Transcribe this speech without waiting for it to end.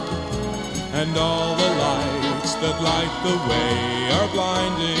and all the lights that light the way are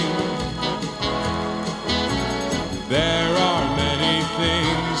blinding. There are many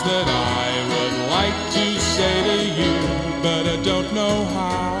things that I would like to say to you, but I don't know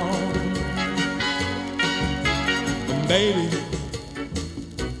how. And baby,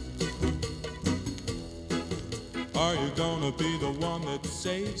 are you gonna be the one that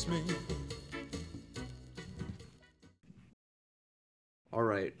saves me? All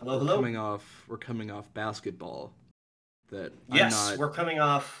right, Hello, we're hello. coming off basketball. That Yes, I'm not. we're coming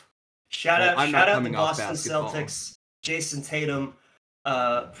off. Shout Well, out, I'm not shout out the coming off Boston basketball. Celtics. Jason Tatum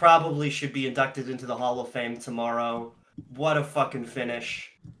probably should be inducted into the Hall of Fame tomorrow. What a fucking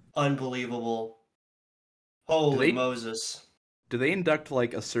finish! Unbelievable. Holy Moses. Do they induct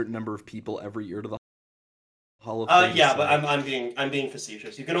like a certain number of people every year to the Hall of Fame? Yeah, but I'm being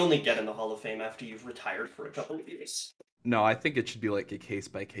facetious. You can only get in the Hall of Fame after you've retired for a couple of years. No, I think it should be like a case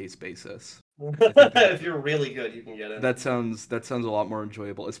by case basis. If you're really good, you can get in. That sounds a lot more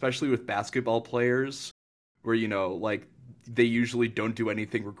enjoyable, especially with basketball players, where like they usually don't do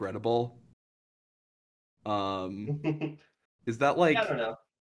anything regrettable. Is that like? I don't know.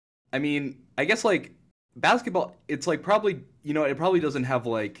 I mean, I guess like basketball, it's like probably it probably doesn't have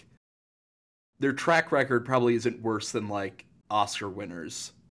like their track record probably isn't worse than like Oscar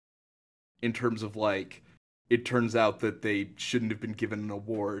winners in terms of like it turns out that they shouldn't have been given an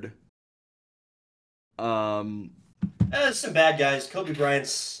award. Some bad guys. Kobe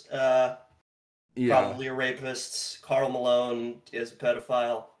Bryant's probably a rapist. Karl Malone is a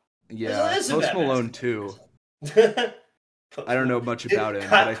pedophile. Yeah, Post Malone too. I don't know much about him,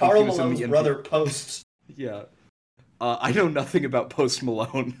 but I think Karl he was Malone's in the brother Post. Yeah. I know nothing about Post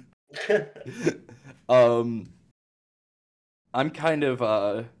Malone. I'm kind of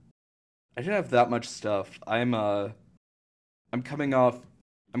I didn't have that much stuff. I'm coming off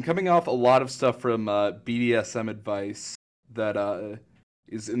a lot of stuff from BDSM advice that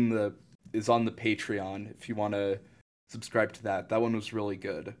is on the Patreon if you want to subscribe to that. That one was really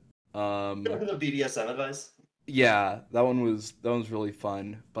good. The BDSM advice? Yeah, that one was really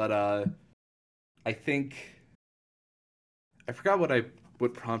fun, but I think I forgot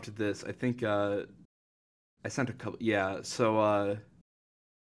what prompted this. I think I sent a couple. Yeah, so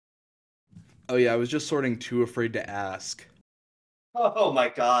oh yeah, I was just sorting Too Afraid to Ask. Oh my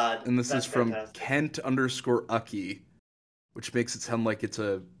god! And this That's is from fantastic. Kent_Ucky, which makes it sound like it's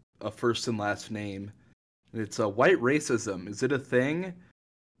a first and last name. And it's a white racism. Is it a thing?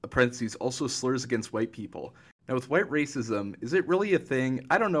 Parentheses, also slurs against white people. Now with white racism, is it really a thing?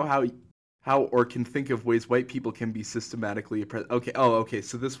 I don't know how or can think of ways white people can be systematically oppressed. Okay, okay,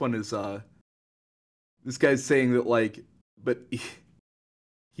 so this one is this guy's saying that like, but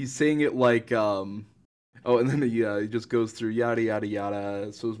he's saying it like oh, and then he just goes through yada yada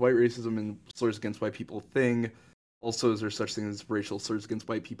yada. So is white racism and slurs against white people a thing? Also, is there such thing as racial slurs against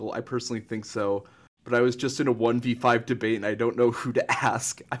white people? I personally think so. But I was just in a 1v5 debate and I don't know who to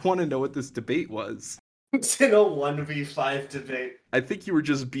ask. I want to know what this debate was. It's in a 1v5 debate. I think you were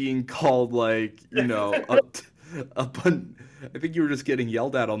just being called, like, I think you were just getting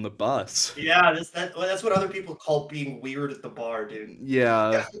yelled at on the bus. Yeah, that's what other people call being weird at the bar, dude.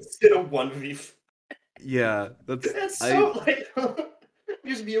 Yeah. It's in a 1v5. Yeah, that's so like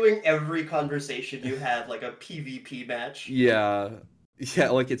just viewing every conversation you have like a PvP match. Yeah,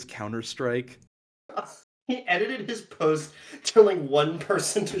 like it's Counter-Strike. He edited his post telling one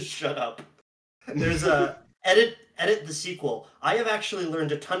person to shut up. There's a edit the sequel. I have actually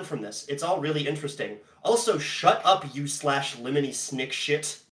learned a ton from this. It's all really interesting. Also, shut up, you /lemony snick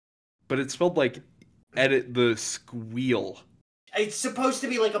shit. But it's spelled like edit the squeal. It's supposed to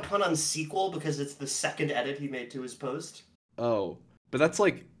be like a pun on sequel because it's the second edit he made to his post. Oh, but that's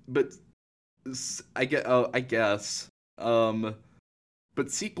like, but I guess. But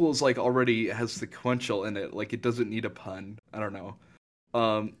sequels like already has sequential in it. Like it doesn't need a pun. I don't know.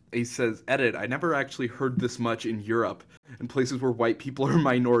 He says, edit, I never actually heard this much in Europe, in places where white people are a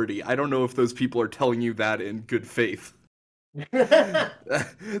minority. I don't know if those people are telling you that in good faith.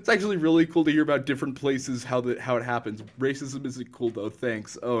 It's actually really cool to hear about different places, how it happens. Racism isn't cool though,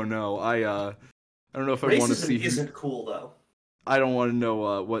 thanks. Oh no, I don't know if I want to see... Racism isn't cool though. I don't want to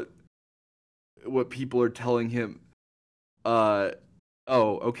know what people are telling him.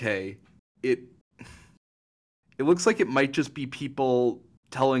 Oh, okay. It looks like it might just be people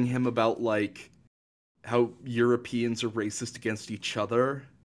telling him about, like, how Europeans are racist against each other.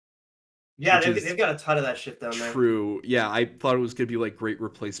 Yeah, they've got a ton of that shit down there. True. Yeah, I thought it was going to be, like, great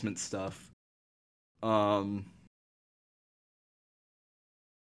replacement stuff.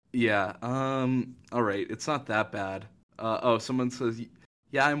 Yeah, alright, it's not that bad. Oh, someone says,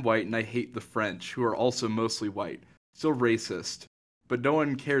 Yeah, I'm white and I hate the French, who are also mostly white. Still racist. But no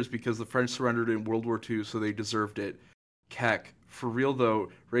one cares because the French surrendered in World War II, so they deserved it. Keck. For real though,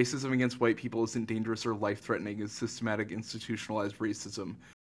 racism against white people isn't dangerous or life-threatening as systematic institutionalized racism.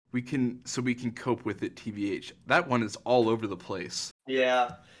 We can cope with it, TVH. That one is all over the place.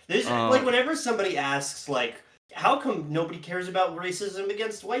 Yeah. There's like whenever somebody asks like how come nobody cares about racism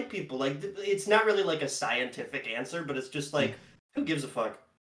against white people? Like it's not really like a scientific answer, but it's just like who gives a fuck?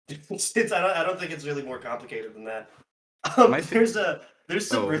 I don't think it's really more complicated than that. There's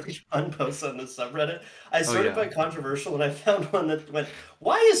some really fun posts on the subreddit. I sorted by controversial and I found one that went,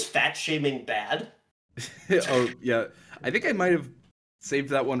 "Why is fat shaming bad?" Oh yeah, I think I might have saved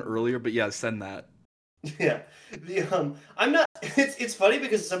that one earlier, but yeah, send that. Yeah, I'm not. It's funny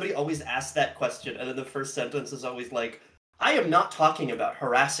because somebody always asks that question, and then the first sentence is always like, "I am not talking about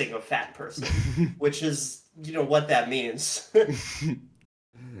harassing a fat person," which is what that means.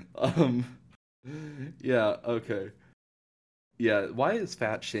 Yeah. Okay. Yeah. Why is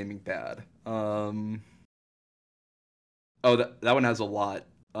fat shaming bad? Oh, that one has a lot.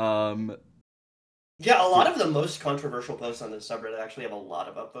 Yeah, a lot of the most controversial posts on this subreddit actually have a lot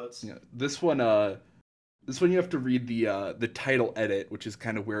of upvotes. Yeah, this one you have to read the title edit, which is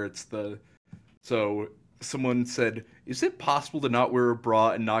kind of where it's the. So someone said, "Is it possible to not wear a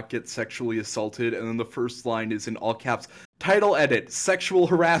bra and not get sexually assaulted?" And then the first line is in all caps, "Title edit: Sexual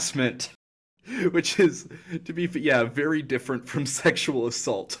harassment," which is very different from sexual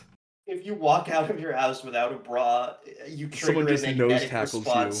assault. If you walk out of your house without a bra, you trigger someone just a nose magnetic tackles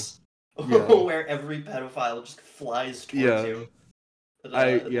response. you. Yeah. Where every pedophile just flies towards you. At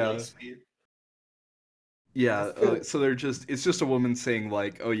light speed. Yeah, so it's just a woman saying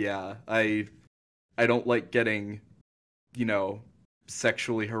like, "Oh yeah, I don't like getting,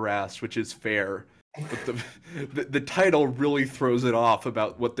 sexually harassed," which is fair. But the title really throws it off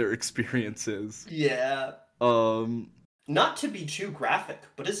about what their experience is. Yeah. Not to be too graphic,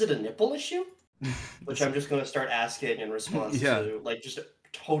 but is it a nipple issue? Which I'm just going to start asking in response to like just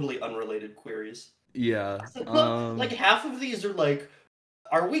totally unrelated queries. Yeah. Like half of these are like,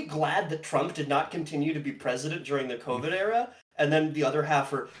 are we glad that Trump did not continue to be president during the COVID era? And then the other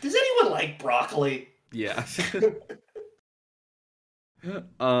half are, does anyone like broccoli? Yeah.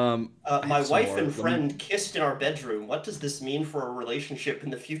 My wife and friend kissed in our bedroom. What does this mean for a relationship in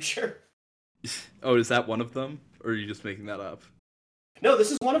the future? Oh, is that one of them? Or are you just making that up? No,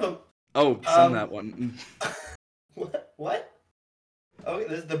 this is one of them. Oh, send that one. What? Oh,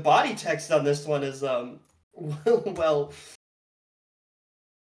 the body text on this one is, well...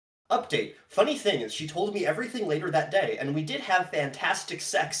 Update. Funny thing is, she told me everything later that day, and we did have fantastic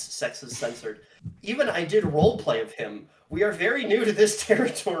sex. Sex is censored. Even I did roleplay of him. We are very new to this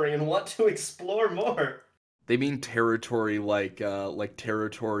territory and want to explore more. They mean territory like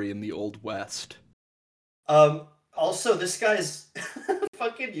territory in the Old West. Also, this guy's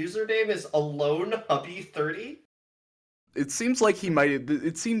fucking username is AloneHubby30. It seems like he might.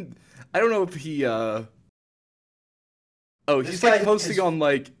 It seemed. I don't know if he. Oh, he's like posting on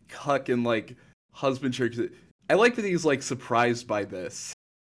like cuck and like husband church. I like that he's like surprised by this.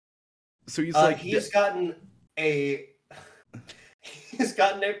 So he's like he's gotten a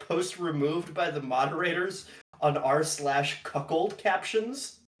post removed by the moderators on r/cuckold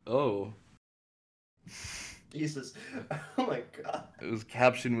captions. Oh. Jesus. Oh my god. His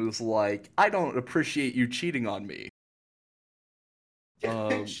caption was like, "I don't appreciate you cheating on me."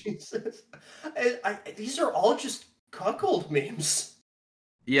 Jesus. These are all just cuckold memes.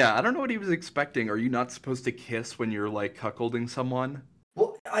 Yeah, I don't know what he was expecting. Are you not supposed to kiss when you're like cuckolding someone?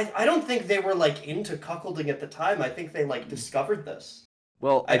 Well, I don't think they were like into cuckolding at the time. I think they like discovered this.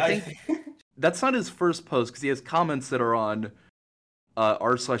 Well, I think that's not his first post because he has comments that are on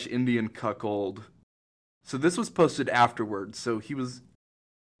r/Indian cuckold. So this was posted afterwards. So he was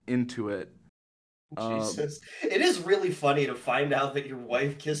into it. Jesus, it is really funny to find out that your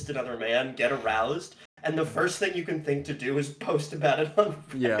wife kissed another man, get aroused, and the first thing you can think to do is post about it on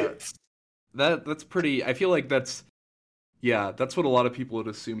Reddit. Yeah, that's pretty. I feel like that's what a lot of people would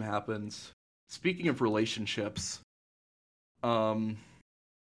assume happens. Speaking of relationships, and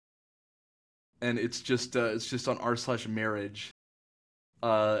it's just on r/marriage,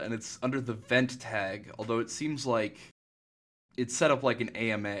 and it's under the vent tag. Although it seems like it's set up like an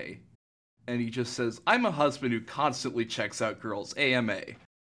AMA. And he just says, "I'm a husband who constantly checks out girls. AMA."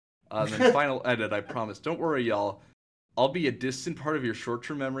 Then final edit, I promise. Don't worry, y'all. I'll be a distant part of your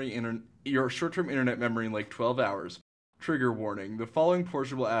short-term internet memory in like 12 hours. Trigger warning. The following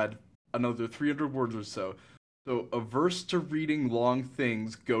portion will add another 300 words or so. So, averse to reading long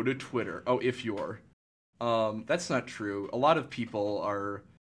things, go to Twitter. Oh, if you're. That's not true. A lot of people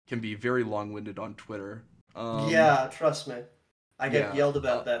can be very long-winded on Twitter. Yeah, trust me. I get yeah, yelled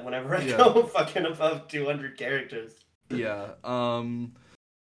about that whenever I yeah. go fucking above 200 characters. Yeah.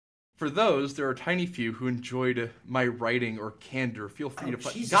 For those, there are a tiny few who enjoyed my writing or candor. Feel free to.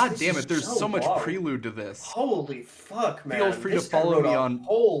 Jesus, God this damn is it! There's so so much long. prelude to this. Holy fuck, man! Feel free this to guy follow wrote me a on.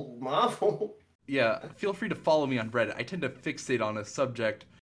 whole novel. Yeah, feel free to follow me on Reddit. I tend to fixate on a subject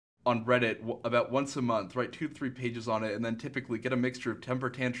on Reddit about once a month, write 2-3 pages on it, and then typically get a mixture of temper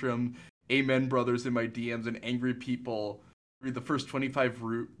tantrum, amen brothers in my DMs, and angry people. Read the first 25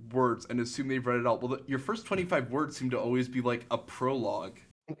 words and assume they've read it all. Well, your first 25 words seem to always be like a prologue.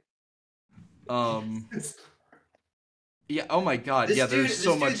 Yeah. Oh my god. Yeah. There's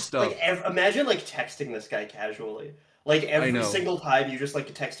so much stuff. Like, imagine like texting this guy casually. Like every single time you just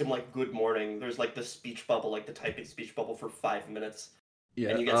like text him like "Good morning." There's like the speech bubble, like the typing speech bubble for 5 minutes. Yeah.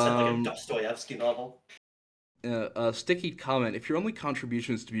 And you get sent like a Dostoevsky novel. Sticky comment. If your only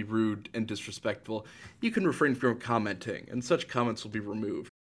contribution is to be rude and disrespectful, you can refrain from commenting, and such comments will be removed.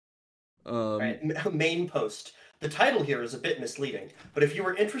 Right. Main post. The title here is a bit misleading, but if you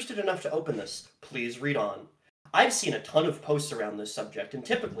were interested enough to open this, please read on. I've seen a ton of posts around this subject, and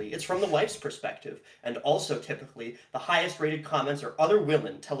typically it's from the wife's perspective, and also typically the highest rated comments are other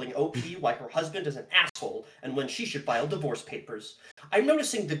women telling OP why her husband is an asshole and when she should file divorce papers. I'm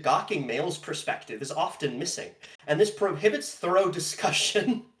noticing the gawking male's perspective is often missing, and this prohibits thorough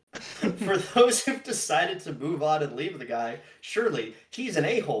discussion. For those who've decided to move on and leave the guy, surely he's an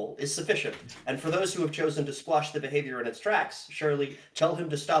a-hole is sufficient. And for those who have chosen to squash the behavior in its tracks, surely tell him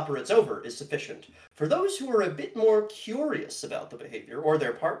to stop or it's over is sufficient. For those who are a bit more curious about the behavior or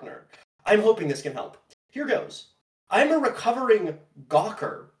their partner, I'm hoping this can help. Here goes. I'm a recovering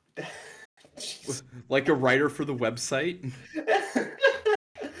gawker. Like a writer for the website?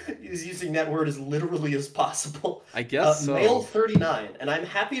 Is using that word as literally as possible. I guess so. Male 39, and I'm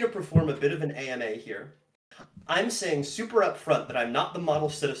happy to perform a bit of an AMA here. I'm saying super upfront that I'm not the model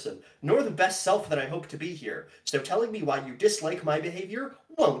citizen, nor the best self that I hope to be here, so telling me why you dislike my behavior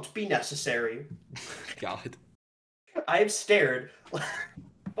won't be necessary. God. I've stared...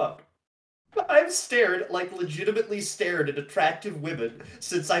 Fuck. I've stared, like legitimately stared at attractive women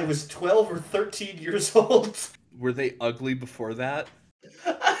since I was 12 or 13 years old. Were they ugly before that?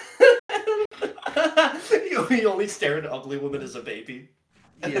 He only stared at ugly women as a baby.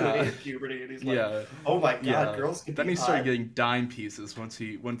 And then he hit puberty, and he's like, "Oh my god, girls can be hot." Then he started getting dime pieces once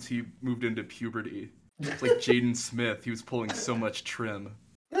he moved into puberty. It's like Jaden Smith. He was pulling so much trim.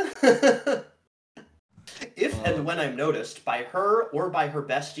 If and when I'm noticed by her or by her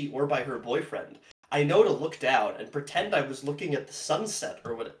bestie or by her boyfriend, I know to look down and pretend I was looking at the sunset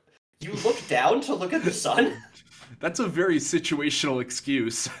or what. You look down to look at the sun? That's a very situational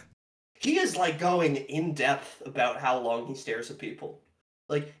excuse. He is like going in depth about how long he stares at people.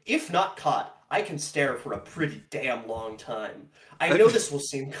 Like, if not caught, I can stare for a pretty damn long time. I know this will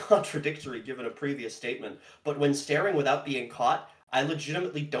seem contradictory given a previous statement, but when staring without being caught, I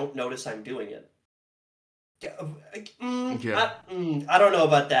legitimately don't notice I'm doing it. I don't know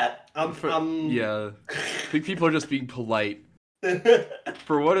about that. Yeah. I think people are just being polite.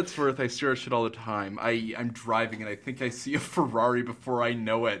 For what it's worth, I stare at shit all the time. I'm driving and I think I see a Ferrari before I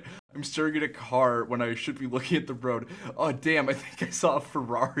know it. I'm staring at a car when I should be looking at the road. Oh damn, I think I saw a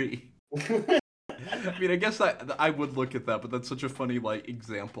Ferrari. I mean, I guess I would look at that, but that's such a funny like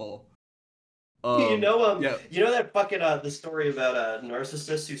example. You know that fucking the story about a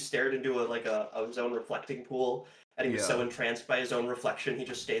narcissist who stared into his own reflecting pool, and he was so entranced by his own reflection he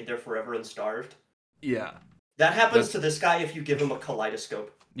just stayed there forever and starved. Yeah. That happens to this guy if you give him a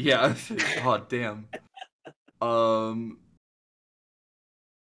kaleidoscope. Yeah. Oh damn.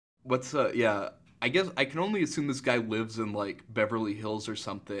 Yeah. I guess I can only assume this guy lives in like Beverly Hills or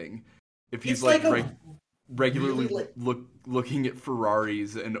something. If he's regularly looking at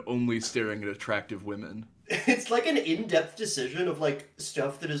Ferraris and only staring at attractive women. It's like an in-depth decision of like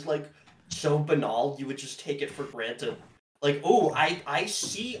stuff that is like so banal you would just take it for granted. Like, oh, I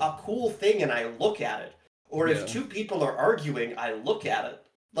see a cool thing and I look at it. Or if two people are arguing, I look at it.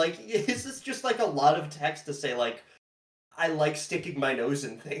 Like, is this just like a lot of text to say like, I like sticking my nose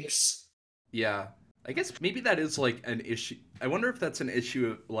in things? Yeah. I guess maybe that is like an issue. I wonder if that's an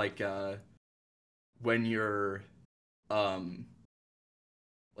issue of like when you're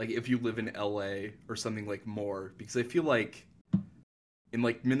like if you live in LA or something like more, because I feel like in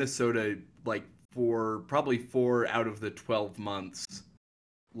like Minnesota, like probably 4 out of the 12 months,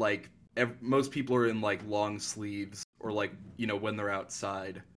 like most people are in like long sleeves or like, you know, when they're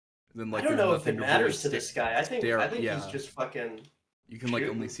outside. And then, like, I don't know if it matters to this guy. I think he's just fucking. You can like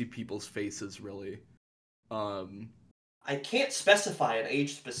only see people's faces really. I can't specify an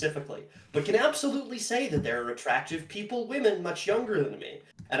age specifically, but can absolutely say that there are attractive people, women much younger than me.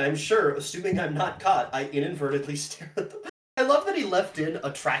 And I'm sure, assuming I'm not caught, I inadvertently stare at them. I love that he left in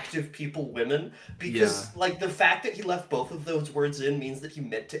attractive people, women, because, Yeah. like, the fact that he left both of those words in means that he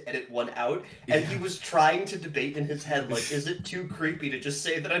meant to edit one out, and he was trying to debate in his head, like, is it too creepy to just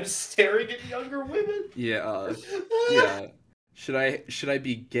say that I'm staring at younger women? Yeah. Yeah. Should I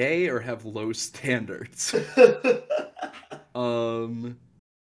be gay or have low standards?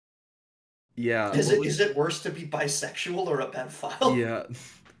 Yeah. Is it worse to be bisexual or a pedophile? Yeah.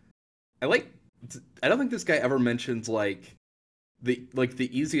 I don't think this guy ever mentions like the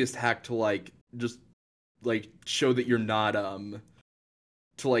easiest hack to like just like show that you're not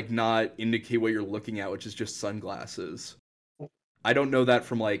to like not indicate what you're looking at, which is just sunglasses. I don't know that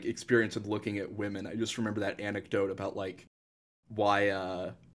from like experience with looking at women. I just remember that anecdote about like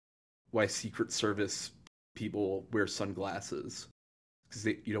why Secret Service people wear sunglasses because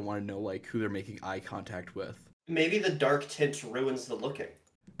you don't want to know like who they're making eye contact with. Maybe the dark tint ruins the looking.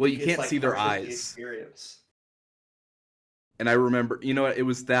 Well, you It's can't like see their part of the eyes. experience. And I remember, you know what, it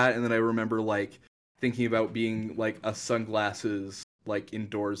was that, and then I remember like thinking about being like a sunglasses like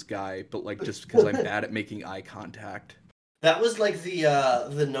indoors guy, but like just because I'm bad at making eye contact. That was like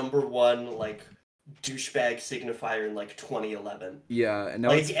the number one like douchebag signifier in like 2011. Yeah, and now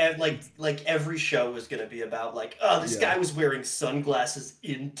Like it's like every show was gonna be about like, oh, this Yeah. guy was wearing sunglasses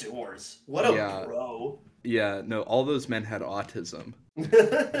indoors. What a Yeah. bro. yeah, no, all those men had autism.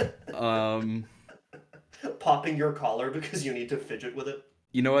 Popping your collar because you need to fidget with it.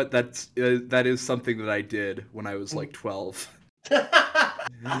 You know what? That is something that I did when I was like 12.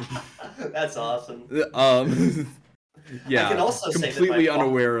 That's awesome. Yeah, I can also say that completely my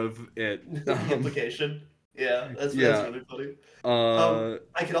unaware of it. the implication. Yeah, that's Yeah. really funny. Uh,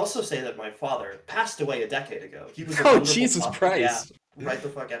 I can also say that my father passed away a decade ago. He was a oh wonderful Jesus father. Christ! Yeah, right the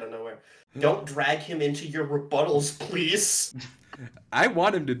fuck out of nowhere. Don't drag him into your rebuttals, please. I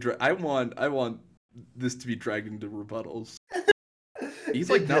want him to. I want this to be dragged into rebuttals. He's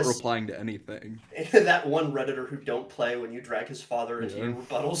like not replying to anything. That one Redditor who don't play when you drag his father into your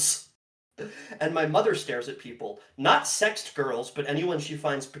rebuttals. And my mother stares at people, not sexed girls, but anyone she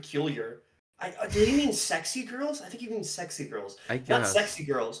finds peculiar. Did he mean sexy girls? I think he means sexy girls. I guess. Not sexy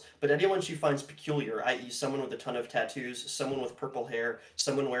girls, but anyone she finds peculiar, i.e. someone with a ton of tattoos, someone with purple hair,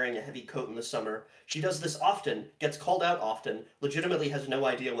 someone wearing a heavy coat in the summer. She does this often, gets called out often, legitimately has no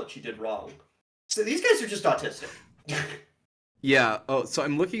idea what she did wrong. So these guys are just autistic. Yeah. Oh, so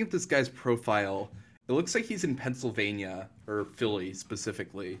I'm looking at this guy's profile. It looks like he's in Pennsylvania or Philly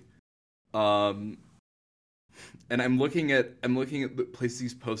specifically. And I'm looking at the places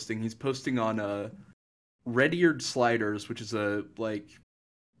he's posting. He's posting on red-eared sliders, which is a like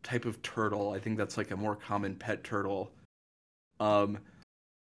type of turtle. I think that's like a more common pet turtle.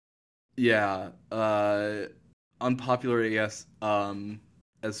 Yeah. Unpopular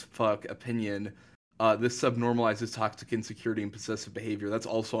as fuck opinion. This subnormalizes toxic insecurity and possessive behavior. That's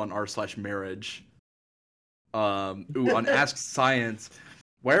also on r/marriage. On Ask Science.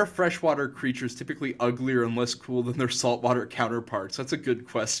 Why are freshwater creatures typically uglier and less cool than their saltwater counterparts? That's a good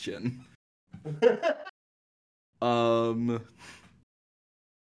question.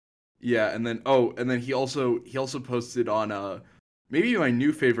 Yeah, and then he also posted on maybe my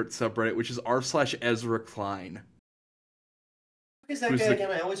new favorite subreddit, which is r/Ezra Klein. Who is that guy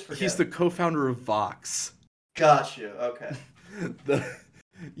again? I always forget. He's the co-founder of Vox. Gotcha. Okay.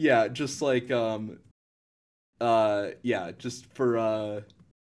 Yeah, just like just for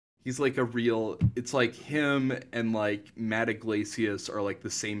he's like a real. It's like him and like Matt Iglesias are like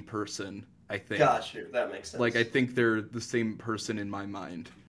the same person. I think. Gotcha. That makes sense. Like I think they're the same person in my mind.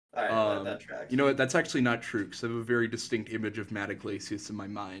 All right, that tracks. You know what? That's actually not true because I have a very distinct image of Matt Iglesias in my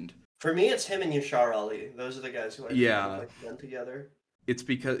mind. For me, it's him and Yashar Ali. Those are the guys who I like blend together. It's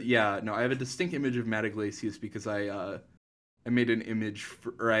because I have a distinct image of Matt Iglesias because I made an image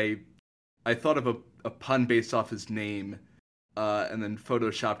I thought of a pun based off his name, and then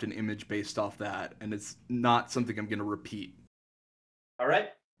photoshopped an image based off that, and it's not something I'm gonna repeat. All right.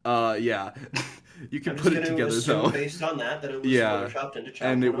 Yeah. You can put it together though. Based on that it was photoshopped into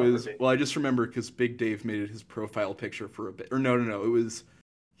child and it was pornography. well, I just remember because Big Dave made it his profile picture for a bit. Or no, it was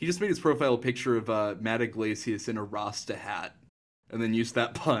he just made his profile picture of Matt Iglesias in a Rasta hat, and then used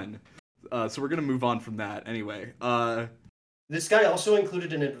that pun. So we're gonna move on from that anyway. This guy also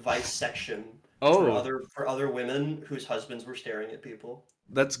included an advice section for other women whose husbands were staring at people.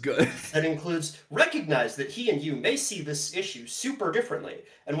 That's good. That includes recognize that he and you may see this issue super differently,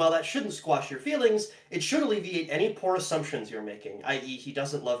 and while that shouldn't squash your feelings, it should alleviate any poor assumptions you're making, i.e. he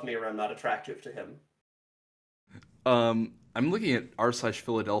doesn't love me or I'm not attractive to him. I'm looking at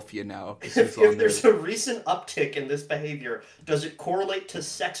r/Philadelphia now because he's If on there. there's a recent uptick in this behavior, does it correlate to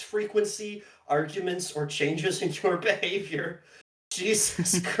sex frequency, arguments, or changes in your behavior?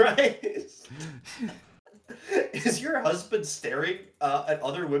 Jesus Christ. Is your husband staring at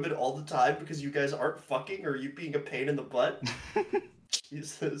other women all the time because you guys aren't fucking, or are you being a pain in the butt?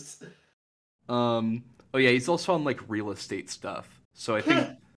 Jesus. Oh yeah, he's also on like real estate stuff. So I think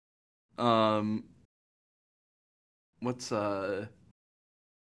um what's fuck.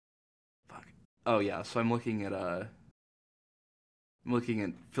 Oh yeah, so I'm looking at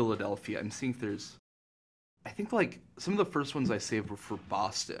Philadelphia. I'm seeing if there's I think like some of the first ones I saved were for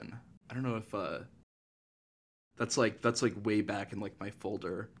Boston. I don't know if that's like way back in like my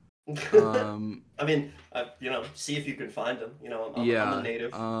folder. I mean, see if you can find them. I'm Yeah. a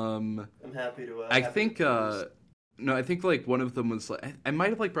native. I'm happy to. I happy think to no, I think like one of them was like I might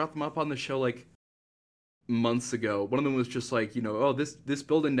have like brought them up on the show like months ago. One of them was just like, oh this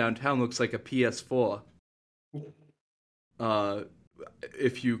building downtown looks like a PS4.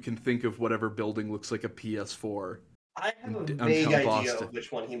 If you can think of whatever building looks like a PS4. I have a downtown vague idea Boston. of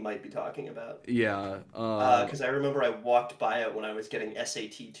which one he might be talking about. Yeah. Because I remember I walked by it when I was getting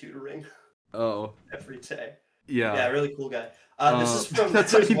SAT tutoring Oh. every day. Yeah. Yeah, really cool guy. This is from.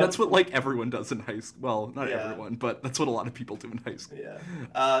 that's there's that's one- what like everyone does in high school. Well, not Yeah. everyone, but that's what a lot of people do in high school.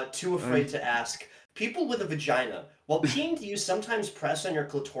 Yeah. Too afraid to ask. People with a vagina, while peeing, do you sometimes press on your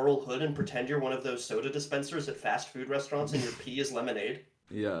clitoral hood and pretend you're one of those soda dispensers at fast food restaurants and your pee is lemonade?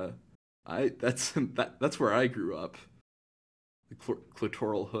 Yeah. That's where I grew up. The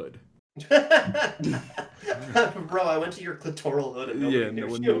clitoral hood. Bro, I went to your clitoral hood and Yeah,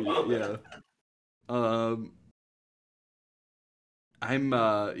 nobody no one knew. knew. Yeah.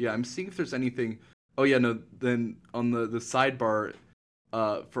 I'm seeing if there's anything. Oh yeah, no. Then on the sidebar,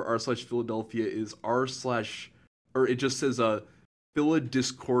 for r/Philadelphia is or it just says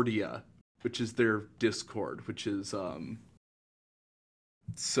Philadiscordia, which is their Discord, which is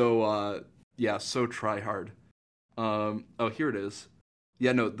so try hard. Oh, here it is.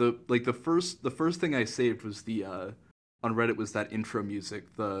 Yeah, no, the first thing I saved was the on Reddit was that intro music,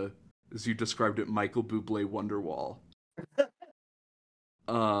 as you described it, Michael Bublé Wonderwall.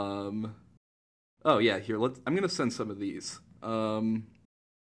 Oh yeah, here I'm gonna send some of these.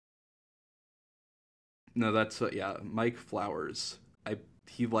 No, that's yeah, Mike Flowers.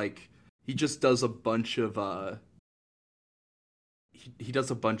 He just does a bunch of he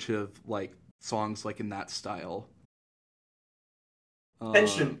does a bunch of like songs like in that style.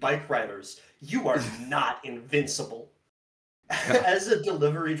 Attention, bike riders, you are not invincible. As a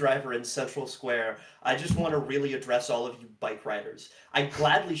delivery driver in Central Square, I just want to really address all of you bike riders. I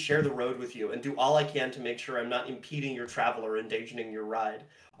gladly share the road with you and do all I can to make sure I'm not impeding your travel or endangering your ride.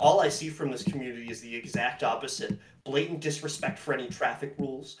 All I see from this community is the exact opposite. Blatant disrespect for any traffic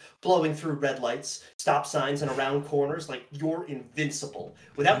rules, blowing through red lights, stop signs, and around corners like you're invincible.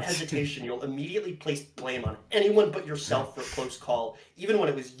 Without hesitation, you'll immediately place blame on anyone but yourself for a close call, even when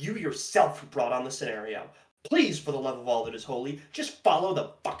it was you yourself who brought on the scenario. Please, for the love of all that is holy, just follow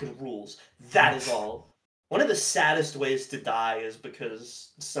the fucking rules. That is all. One of the saddest ways to die is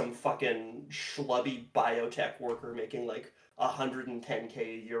because some fucking schlubby biotech worker making like 110K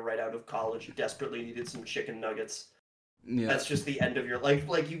a year right out of college desperately needed some chicken nuggets. Yeah. That's just the end of your life.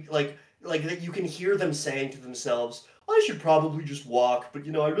 Like you can hear them saying to themselves, "I should probably just walk, but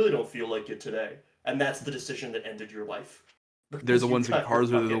I really don't feel like it today." And that's the decision that ended your life. They're the ones in cars,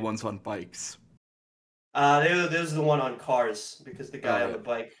 or they're the fucking- ones on bikes. There's the one on cars because the guy on yeah. the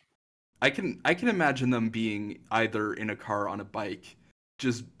bike. I can imagine them being either in a car or on a bike.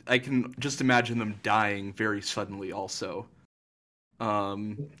 I can just imagine them dying very suddenly also.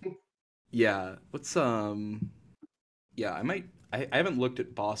 Yeah. Yeah, I haven't looked at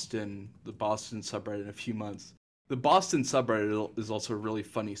the Boston subreddit in a few months. The Boston subreddit is also a really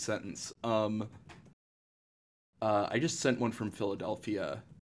funny sentence. I just sent one from Philadelphia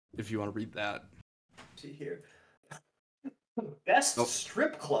if you want to read that. See here. Best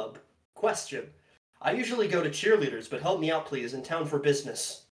strip club? Question. I usually go to cheerleaders, but help me out, please. In town for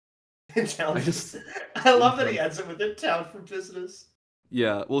business. In town. I love that he ends it with "in town for business."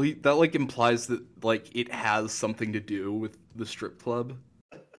 Yeah, well, that like implies that like it has something to do with the strip club.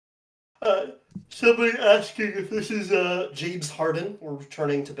 Somebody asking if this is James Harden. We're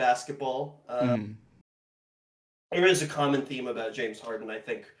returning to basketball. There is a common theme about James Harden, I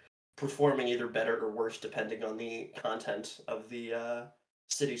think, performing either better or worse depending on the content of the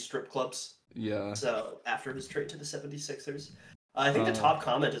city strip clubs. Yeah. So after his trade to the 76ers, I think the top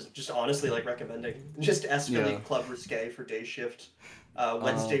comment is just honestly like recommending just Philly Club Risque for day shift,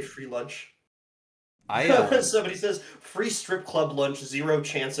 Wednesday free lunch. I Somebody says free strip club lunch, 0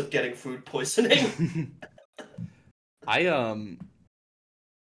 chance of getting food poisoning. I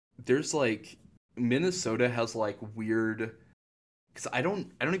there's like Minnesota has like weird because I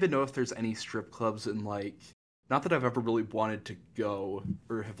don't even know if there's any strip clubs in like not that I've ever really wanted to go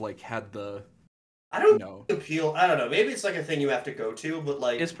or have like had the I you don't know appeal. I don't know. Maybe it's like a thing you have to go to, but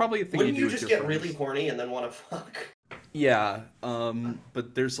like, it's probably a thing you wouldn't do you with just your get friends. really horny and then want to fuck? Yeah,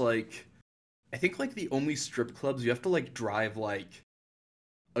 but there's like I think like the only strip clubs you have to like drive like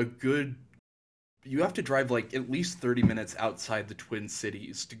a good you have to drive like at least 30 minutes outside the Twin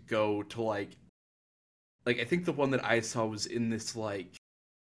Cities to go to like I think the one that I saw was in this like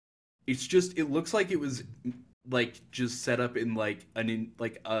it's just it looks like it was like just set up in like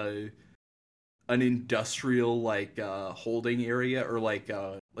like an industrial like holding area or like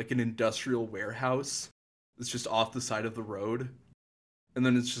an industrial warehouse that's just off the side of the road and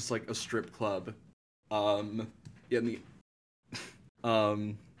then it's just like a strip club yeah and the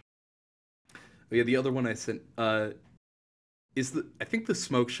um yeah the other one I sent is the I think the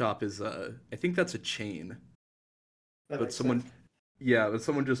smoke shop is I think that's a chain That but makes sense.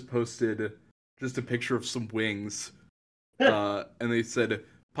 someone just posted just a picture of some wings and they said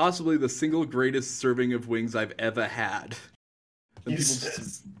possibly the single greatest serving of wings I've ever had. And people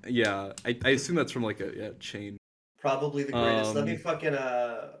just yeah, I assume that's from like a chain. Probably the greatest. Let me Um fucking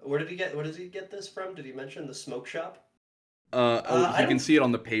where did he get where does he get this from? Did he mention the smoke shop? oh I you can don't see it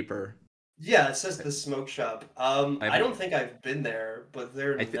on the paper. Yeah, it says the smoke shop. I I've don't think I've been there, but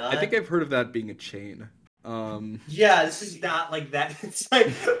they're I think not. I've heard of that being a chain. Um Yeah, this is not like that. It's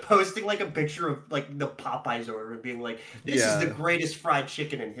like posting like a picture of like the Popeyes order and being like, "This is the yeah. greatest fried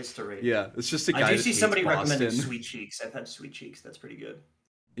chicken in history." Yeah, it's just a I guy do that see hates somebody recommending Boston. Sweet Cheeks. I've had Sweet Cheeks. That's pretty good.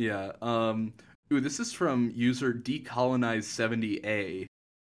 Yeah. Ooh, this is from user decolonize70a.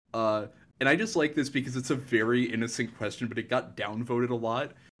 Uh, and I just like this because it's a very innocent question, but it got downvoted a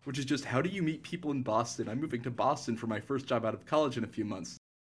lot, which is just how do you meet people in Boston? I'm moving to Boston for my first job out of college in a few months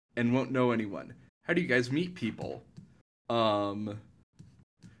and won't know anyone. How do you guys meet people? Um,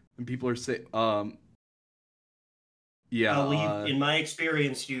 and people are saying, yeah, In my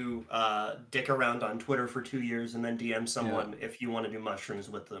experience, you dick around on Twitter for 2 years and then DM yeah, someone if you want to do mushrooms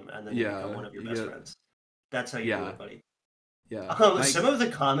with them, and then you become yeah, one of your best yeah, friends. That's how you do yeah, it, buddy. yeah. My, Some of the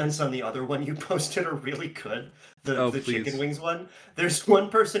comments on the other one you posted are really good. The oh, the chicken please. wings one. There's one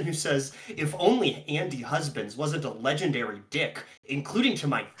person who says, "If only Andy Husbands wasn't a legendary dick, including to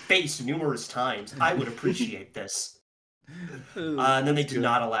my face numerous times, I would appreciate this." And then they That's did good.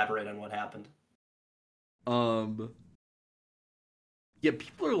 not elaborate on what happened. Um, yeah,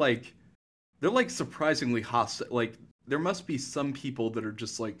 people are like, they're like surprisingly hostile. Like, there must be some people that are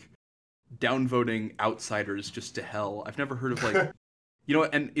just like downvoting outsiders just to hell. I've never heard of like,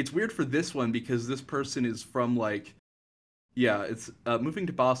 and it's weird for this one because this person is from like, yeah, it's moving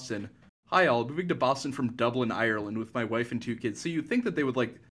to Boston. Hi, all, moving to Boston from Dublin, Ireland with my wife and two kids. So you think that they would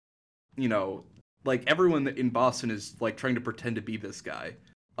like, you know, like everyone in Boston is like trying to pretend to be this guy.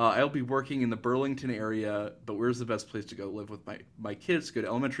 I'll be working in the Burlington area, but where's the best place to go live with my kids? Go to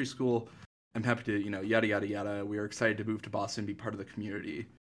elementary school. I'm happy to, yada yada yada. We are excited to move to Boston, be part of the community.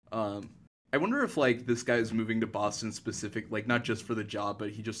 Um, I wonder if like this guy is moving to Boston specific, like not just for the job,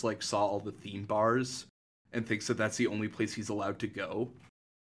 but he just like saw all the theme bars and thinks that that's the only place he's allowed to go.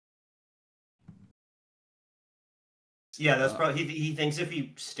 Yeah, that's Uh, probably he thinks if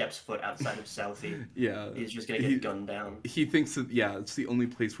he steps foot outside of Southie, yeah, he's just gonna he get gunned down. he thinks that yeah, it's the only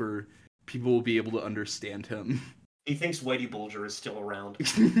place where people will be able to understand him. He thinks Whitey Bulger is still around.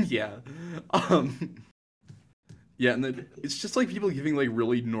 Yeah. Um yeah, and then it's just like people giving like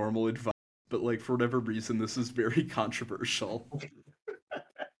really normal advice, but like for whatever reason this is very controversial.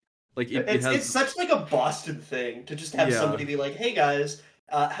 Like it It's has such like a Boston thing to just have yeah. somebody be like, "Hey guys,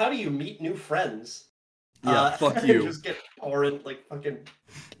 how do you meet new friends?" Yeah, fuck And you. just get torrent like fucking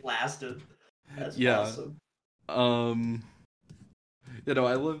blasted. That's Yeah. awesome. Um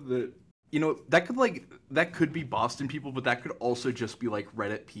I love that that could that could be Boston people, but that could also just be like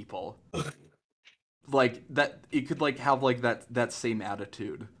Reddit people. Like that it could like have like that same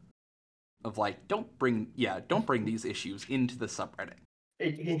attitude of like don't bring these issues into the subreddit.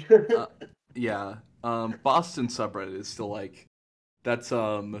 Uh, yeah. Boston subreddit is still like that's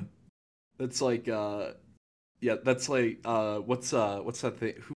that's like yeah, that's like what's that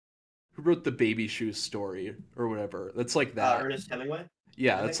thing? Who wrote the baby shoes story or whatever? That's like that. Ernest Hemingway,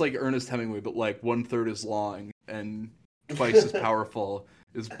 Yeah, I that's think. like Ernest Hemingway, but like 1/3 as long and twice as powerful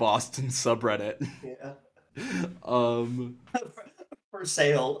as Boston subreddit. Yeah. um For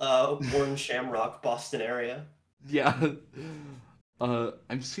sale, Warren Shamrock, Boston area. yeah.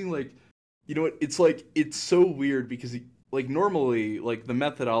 I'm seeing like You know what? It's like it's so weird because like normally like the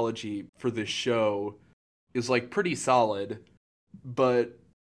methodology for this show is like pretty solid, but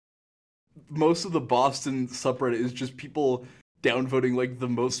most of the Boston subreddit is just people downvoting like the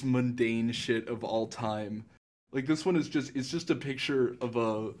most mundane shit of all time. Like this one is just it's just a picture of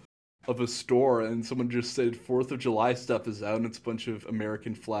a store and someone just said 4th of July stuff is out and it's a bunch of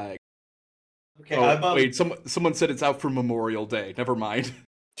American flags. Okay, Oh, wait, someone said it's out for Memorial Day. Never mind.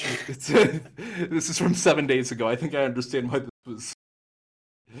 It's this is from 7 days ago. I think I understand why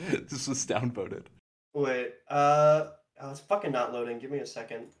this was downvoted. Wait, oh, it's fucking not loading. Give me a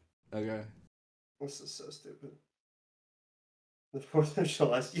second. Okay. This is so stupid. The 4th of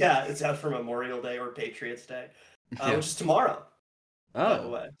July. Yeah, it's out for Memorial Day or Patriots Day, Yeah. which is tomorrow. By the Oh.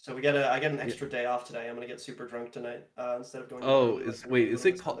 way, so I get an extra day off today. I'm gonna get super drunk tonight instead of going. Oh, to is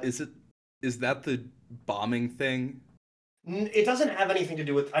it called? Is that the bombing thing? It doesn't have anything to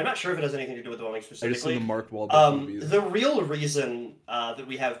do with. I'm not sure if it has anything to do with the bombing I just specifically. seen the Mark Wahlberg movies. The real reason that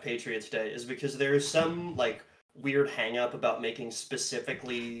we have Patriots Day is because there's some like weird hang up about making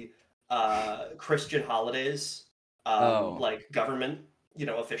specifically Christian holidays like government,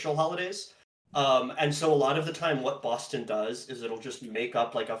 official holidays. And so a lot of the time what Boston does is it'll just make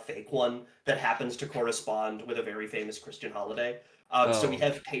up like a fake one that happens to correspond with a very famous Christian holiday. So we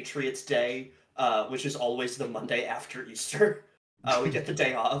have Patriots Day, which is always the Monday after Easter. We get the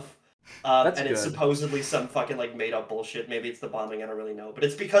day off. That's and it's good. supposedly some fucking like made up bullshit. Maybe it's the bombing, I don't really know. But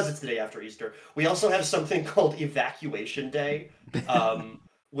it's because it's the day after Easter. We also have something called Evacuation Day,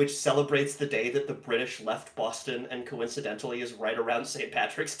 which celebrates the day that the British left Boston and coincidentally is right around St.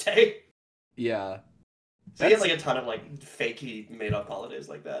 Patrick's Day. Yeah. So you get like a ton of like fakey made up holidays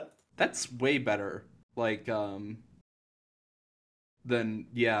like that. That's way better. Like, than,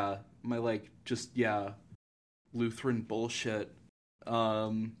 yeah, my like, just, yeah, Lutheran bullshit.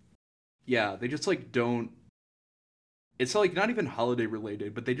 Yeah, they just like don't. It's like not even holiday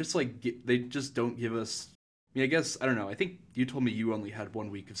related, but they just like they just don't give us. I mean, I guess I don't know. I think you told me you only had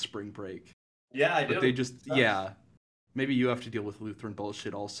 1 week of spring break. Yeah, I do. But they just Maybe you have to deal with Lutheran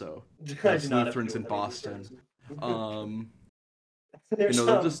bullshit also. I do not have to Lutherans deal in with any Boston. Lutherans.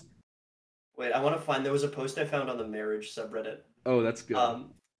 They'll just. Wait, I want to find. There was a post I found on the marriage subreddit. Oh, that's good.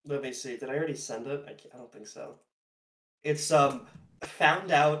 Let me see. Did I already send it? I don't think so. It's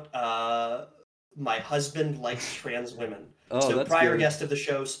found out my husband likes trans women. Oh, so that's prior good. guest of the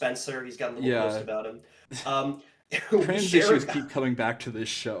show, Spencer, he's got a little post about him. Trans issues keep coming back to this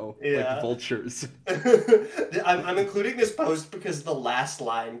show, Yeah. like vultures. I'm including this post because the last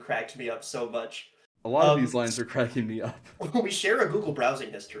line cracked me up so much. A lot of these lines are cracking me up. We share a Google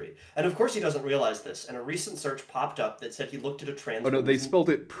browsing history, and of course he doesn't realize this, and a recent search popped up that said he looked at a trans Oh no, they woman's- spelled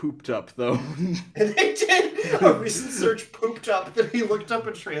it pooped up though. And they did! A recent search pooped up that he looked up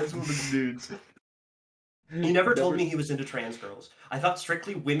a trans woman's nudes. He never told me he was into trans girls. I thought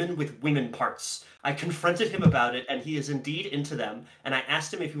strictly women with women parts. I confronted him about it, and he is indeed into them, and I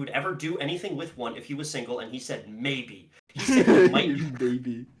asked him if he would ever do anything with one if he was single, and he said maybe. He said he might...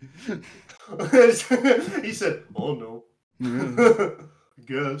 Baby. He said, oh no. Yeah.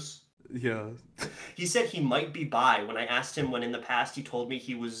 Guess. Yeah. He said he might be bi when I asked him when in the past he told me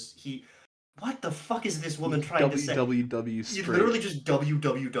he... What the fuck is this woman trying to say? WWW He's straight. literally just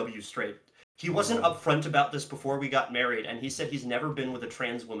WWW straight. He wasn't upfront about this before we got married, and he said he's never been with a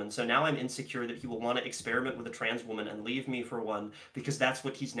trans woman, so now I'm insecure that he will want to experiment with a trans woman and leave me for one, because that's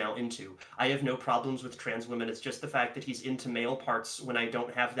what he's now into. I have no problems with trans women, it's just the fact that he's into male parts when I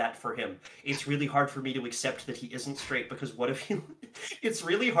don't have that for him. It's really hard for me to accept that he isn't straight, because what if he... It's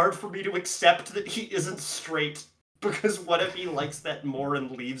really hard for me to accept that he isn't straight. Because what if he likes that more and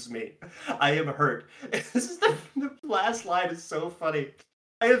leaves me? I am hurt. This is the last line is so funny.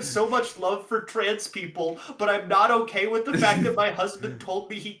 I have so much love for trans people, but I'm not okay with the fact that my husband told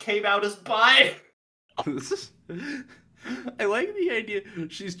me he came out as bi. I like the idea.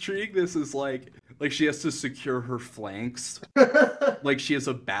 She's treating this as like she has to secure her flanks. Like she has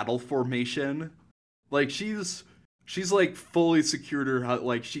a battle formation. Like she's like fully secured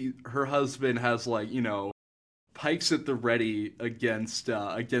her husband has like, pikes at the ready against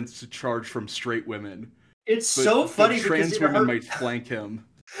a charge from straight women. It's so funny because trans because women might flank him.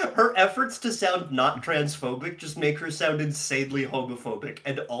 Her efforts to sound not transphobic just make her sound insanely homophobic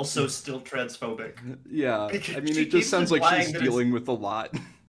and also still transphobic. Yeah, Because I mean, she it just keeps sounds like implying she's that dealing with a lot.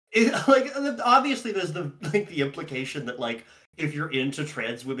 Obviously, there's the implication that like if you're into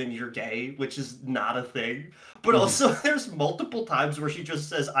trans women, you're gay, which is not a thing. But also, there's multiple times where she just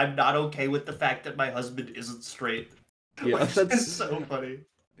says, "I'm not okay with the fact that my husband isn't straight." Yeah, that's so funny.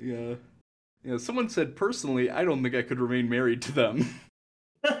 Yeah. Someone said personally, I don't think I could remain married to them.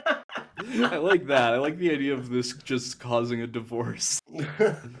 I like that. I like the idea of this just causing a divorce.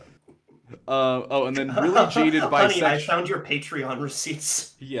 Oh, and then really jaded Honey, I bisexual. found your Patreon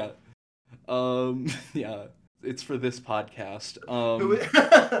receipts. Yeah. Yeah. It's for this podcast.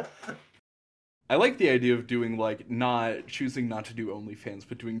 I like the idea of doing like choosing not to do OnlyFans,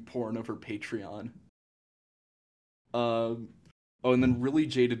 but doing porn over Patreon. Oh, and then really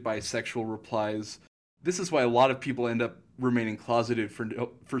jaded bisexual replies. This is why a lot of people end up remaining closeted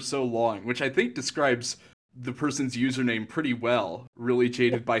for so long, which I think describes the person's username pretty well. Really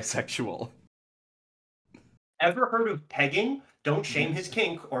jaded bisexual. Ever heard of pegging? Don't shame his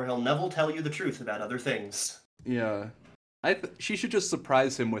kink, or he'll never tell you the truth about other things. Yeah. She should just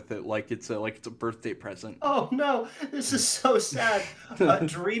surprise him with it like it's a birthday present. Oh no, this is so sad.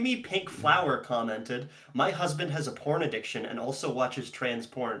 Dreamy Pink Flower commented, "My husband has a porn addiction and also watches trans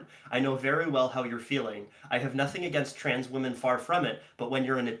porn. I know very well how you're feeling. I have nothing against trans women, far from it, but when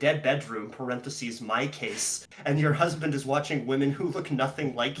you're in a dead bedroom, parentheses, my case, and your husband is watching women who look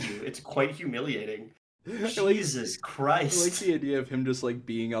nothing like you, it's quite humiliating." Jesus Christ. I like the idea of him just like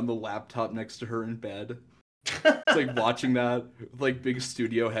being on the laptop next to her in bed. It's like watching that with like big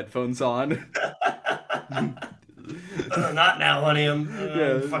studio headphones on. Not now, honey. I'm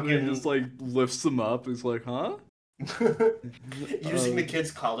fucking just like lifts them up. He's like, huh? Using the kid's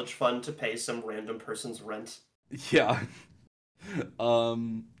college fund to pay some random person's rent. Yeah.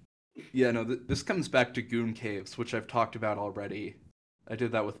 Yeah, no, this comes back to Goon Caves, which I've talked about already. I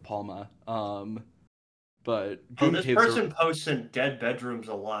did that with Palma. But Goon this Caves person posts in dead bedrooms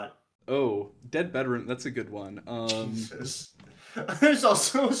a lot. Oh, dead bedroom. That's a good one. Jesus. There's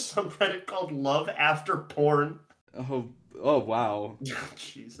also a subreddit called Love After Porn. Oh, wow.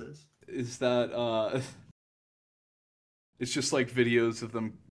 Jesus. Is that it's just like videos of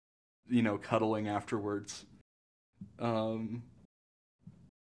them, cuddling afterwards.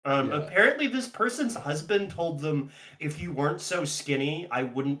 Apparently this person's husband told them, if you weren't so skinny, I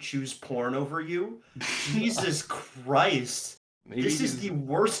wouldn't choose porn over you. Jesus Christ. Maybe this is the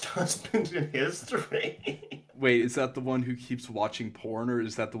worst husband in history. Wait, is that the one who keeps watching porn, or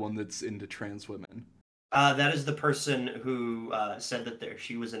is that the one that's into trans women? That is the person who said that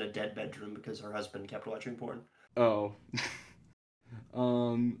she was in a dead bedroom because her husband kept watching porn. Oh.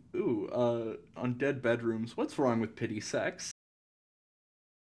 On dead bedrooms, what's wrong with pity sex?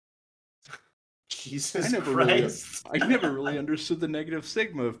 Jesus Christ. I never really understood the negative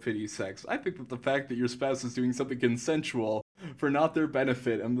stigma of pity sex. I think that the fact that your spouse is doing something consensual for not their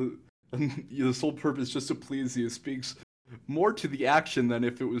benefit and the sole purpose just to please you speaks more to the action than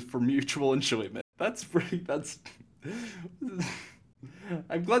if it was for mutual enjoyment. I'm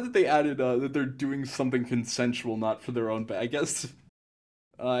glad that they added that they're doing something consensual, not for their own I guess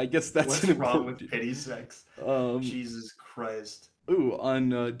that's what's wrong with pity sex. Jesus Christ. Ooh,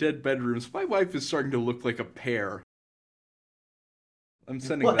 on dead bedrooms, my wife is starting to look like a pear. I'm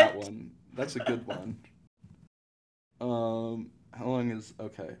sending that one. That's a good one. How long is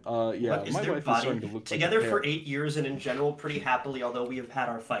okay? Yeah, my wife is starting to look together like a pear. For 8 years and in general pretty happily, although we have had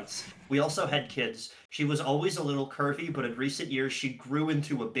our fights. We also had kids. She was always a little curvy, but in recent years she grew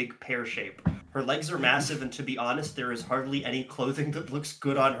into a big pear shape. Her legs are massive, and to be honest, there is hardly any clothing that looks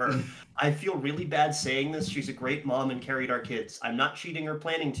good on her. I feel really bad saying this. She's a great mom and carried our kids. I'm not cheating or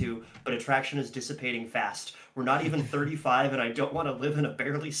planning to, but attraction is dissipating fast. We're not even 35, and I don't want to live in a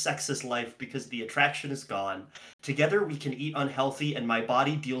barely sexist life because the attraction is gone. Together we can eat unhealthy, and my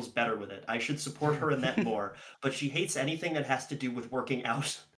body deals better with it. I should support her in that more, but she hates anything that has to do with working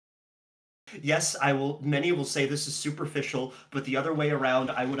out. Yes, many will say this is superficial, but the other way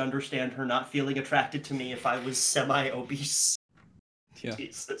around, I would understand her not feeling attracted to me if I was semi-obese. Yeah.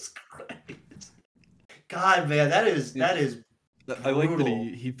 Jesus Christ. God, man, that is brutal. I like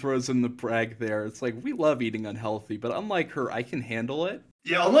that he throws in the brag there. It's like, we love eating unhealthy, but unlike her, I can handle it.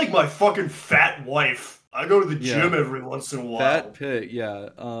 Yeah, unlike my fucking fat wife. I go to the gym every once in a while. Fat pit, yeah.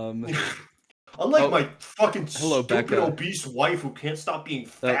 Unlike my fucking stupid Becca. obese wife who can't stop being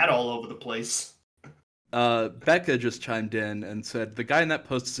fat all over the place. Becca just chimed in and said, the guy in that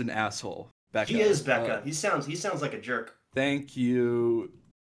post is an asshole. Becca. He is Becca. He sounds like a jerk. Thank you,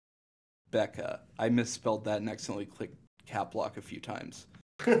 Becca. I misspelled that and accidentally clicked cap lock a few times.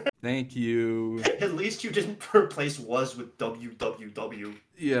 Thank you. At least you didn't replace was with www.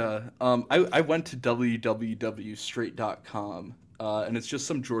 Yeah. I went to www.straight.com, and it's just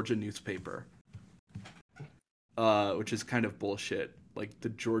some Georgia newspaper. Which is kind of bullshit. Like the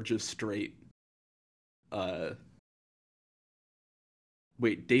Georgia Straight.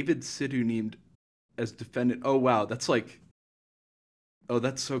 Wait, David Sidhu named as defendant. Oh wow, that's like. Oh,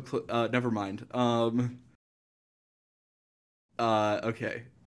 that's so never mind. Okay.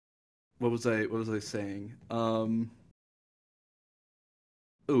 what was I saying? Oh,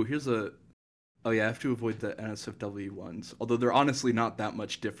 here's a. Oh yeah, I have to avoid the NSFW ones, although they're honestly not that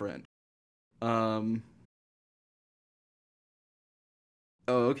much different. Um.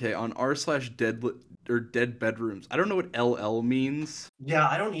 Oh, okay. On r/dead or dead bedrooms. I don't know what LL means. Yeah,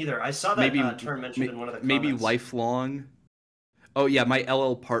 I don't either. I saw that Maybe term mentioned in one of the maybe comments. lifelong. Oh yeah, my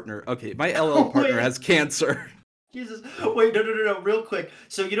LL partner. Okay, my LL Oh, partner wait. has cancer. Jesus. Wait, no, real quick.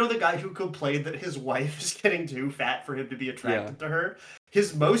 So you know the guy who complained that his wife is getting too fat for him to be attracted to her?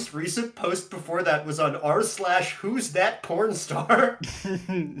 His most recent post before that was on r/who's that porn star?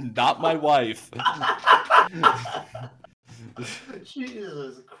 Not my wife.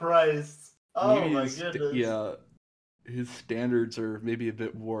 Jesus Christ. Oh Maybe my goodness. Yeah, his standards are maybe a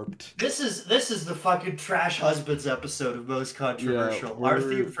bit warped. This is the fucking Trash Husbands episode of Most Controversial. Yeah, Our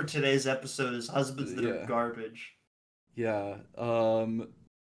theme for today's episode is husbands that are garbage. Yeah.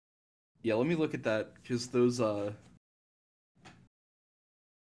 Yeah, let me look at that, because those,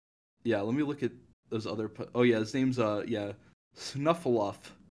 yeah, let me look at those other, oh yeah, his name's, yeah, Snuffleup.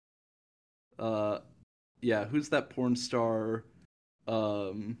 Yeah, who's that porn star?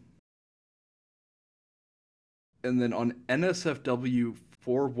 And then on NSFW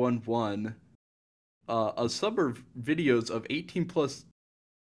 411, a sub of videos of 18+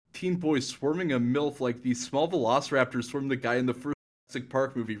 teen boys swarming a MILF like these small velociraptors swarmed the guy in the first Jurassic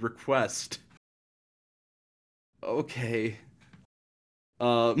Park movie. Request. Okay.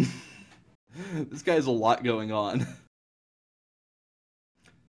 This guy has a lot going on.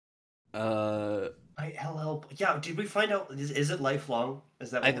 My LL. Yeah, did we find out? Is it lifelong?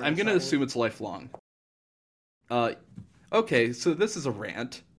 Is that? What I'm gonna assume it's lifelong. Okay, so this is a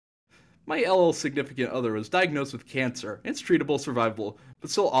rant. My LL significant other was diagnosed with cancer. It's treatable, survivable, but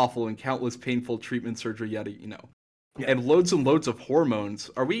still awful and countless painful treatment, surgery, yada, you know. Yeah. And loads of hormones.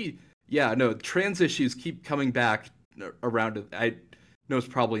 Are we? Yeah, no, trans issues keep coming back around it. I know it's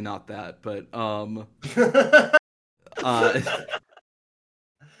probably not that, but,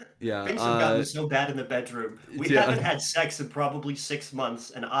 yeah. Things have gotten so bad in the bedroom. We haven't had sex in probably 6 months,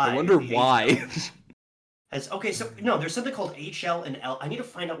 and I wonder why. Okay, so no, there's something called HL and L. I need to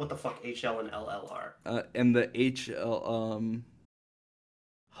find out what the fuck HL and LL are. And the HL,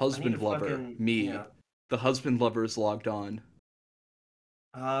 husband lover, me. Yeah. The husband lover is logged on.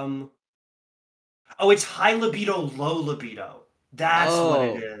 Oh, it's high libido, low libido. That's what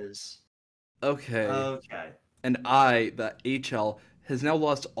it is. Okay. Okay. And I, the HL, has now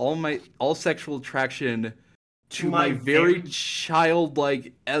lost all sexual attraction to my very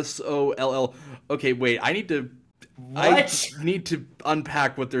childlike SOLL. Okay, wait, I need to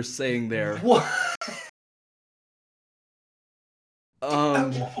unpack what they're saying there. What?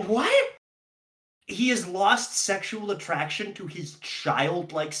 What? He has lost sexual attraction to his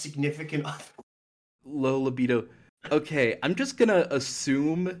childlike significant other. Low libido. Okay, I'm just gonna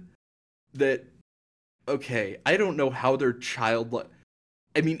assume that. Okay, I don't know how they're childlike.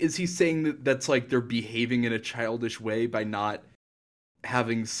 I mean, is he saying that that's like they're behaving in a childish way by not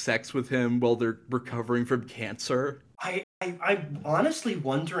having sex with him while they're recovering from cancer? I'm honestly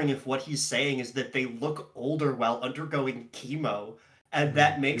wondering if what he's saying is that they look older while undergoing chemo, and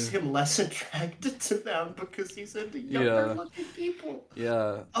that makes him less attracted to them because he's into younger looking people.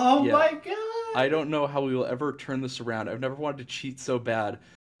 Yeah. Oh my god. I don't know how we will ever turn this around. I've never wanted to cheat so bad.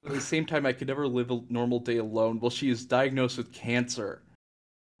 But at the same time, I could never live a normal day alone while she is diagnosed with cancer.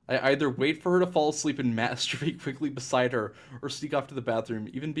 I either wait for her to fall asleep and masturbate quickly beside her, or sneak off to the bathroom.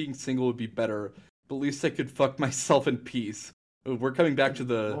 Even being single would be better, but at least I could fuck myself in peace. We're coming back to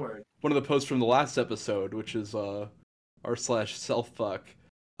one of the posts from the last episode, which is r/self-fuck.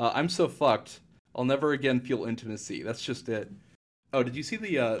 I'm so fucked. I'll never again feel intimacy. That's just it. Oh, did you see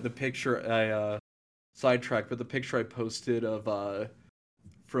the picture? I sidetracked, but the picture I posted of I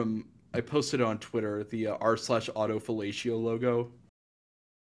posted it on Twitter. The r/autofellatio logo.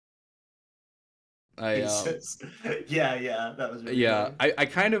 Yeah, that was really funny. I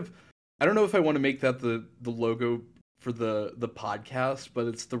kind of, I don't know if I want to make that the logo for the podcast, but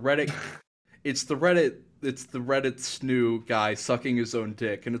it's the Reddit snoo guy sucking his own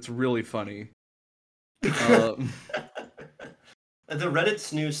dick, and it's really funny. The Reddit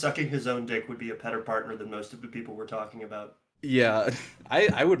snoo sucking his own dick would be a better partner than most of the people we're talking about. Yeah,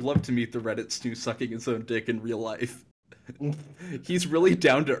 I would love to meet the Reddit snoo sucking his own dick in real life. He's really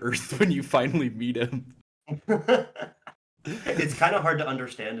down to earth when you finally meet him. It's kind of hard to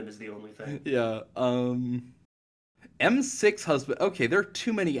understand him is the only thing. Yeah. M6 husband. Okay, there are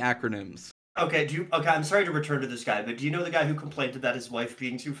too many acronyms. Okay, I'm sorry to return to this guy, but do you know the guy who complained about his wife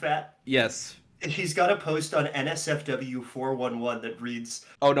being too fat? Yes. He's got a post on NSFW 411 that reads,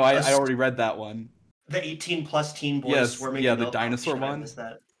 Oh no, I already read that one. "The 18 plus teen boys Yes, swarming yeah, the the milk." dinosaur Shit, I one. missed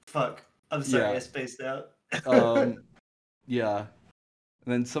that. Fuck. I'm sorry, Yeah. I spaced out. Yeah.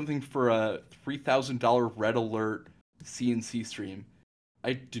 And then something for a $3,000 Red Alert CNC stream.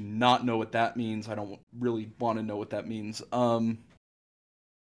 I do not know what that means. I don't really want to know what that means.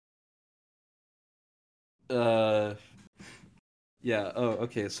 Yeah. Oh,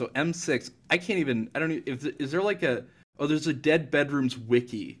 okay. So M6. I can't even. I don't. Is there like a? Oh, there's a Dead Bedrooms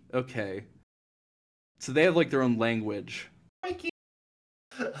wiki. Okay. So they have like their own language.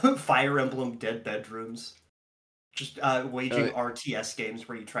 Fire Emblem Dead Bedrooms. Just waging RTS games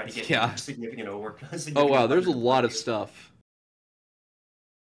where you try to get significant over. Oh wow, there's a lot of stuff.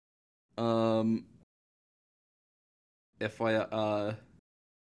 If I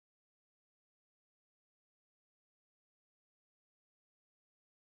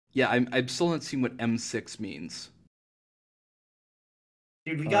yeah, I'm still not seeing what M6 means.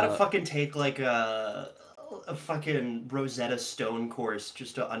 Dude, we gotta fucking take like a fucking Rosetta Stone course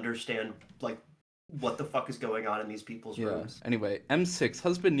just to understand like what the fuck is going on in these people's rooms. Anyway, M6,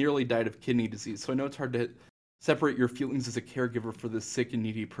 husband nearly died of kidney disease, so I know it's hard to separate your feelings as a caregiver for this sick and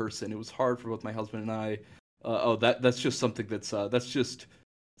needy person. It was hard for both my husband and I. That's just something that's just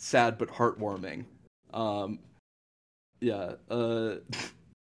sad but heartwarming.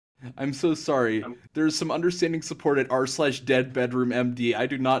 I'm so sorry. There's some understanding support at r/deadbedroomMD. I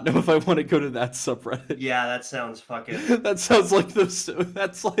do not know if I want to go to that subreddit. Yeah, that sounds fucking. That sounds like that's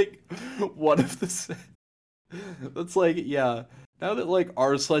like one of the. That's like, yeah. Now that like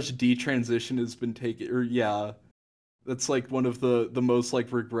r/d transition has been taken, or yeah, that's like one of the most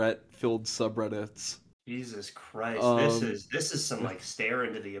like regret-filled subreddits. Jesus Christ, this is some like stare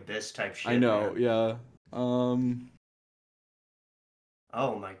into the abyss type shit. I know, man. yeah.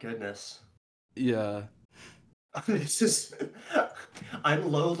 Oh my goodness. Yeah. This is.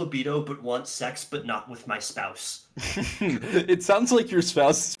 I'm low libido but want sex but not with my spouse. It sounds like your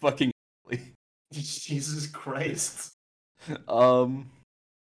spouse is fucking. Jesus Christ.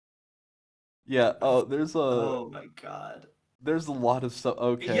 Yeah. Oh, there's a. Oh my god. There's a lot of stuff.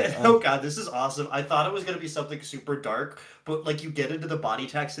 Okay. Yeah, oh god, this is awesome. I thought it was gonna be something super dark, but like you get into the body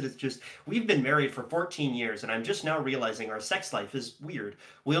text and it's just, we've been married for 14 years and I'm just now realizing our sex life is weird.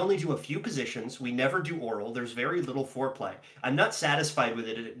 We only do a few positions, we never do oral, there's very little foreplay. I'm not satisfied with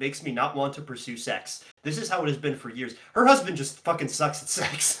it and it makes me not want to pursue sex. This is how it has been for years. Her husband just fucking sucks at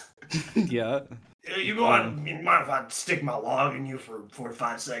sex. Yeah. You mind if I stick my log in you for 4 or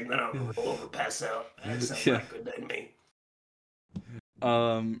 5 seconds, then I'll roll over, pass out. That sounds like a good day to me.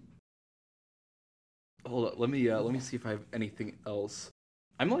 Hold on, let me see if I have anything else.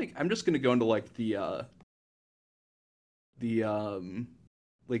 I'm just gonna go into like the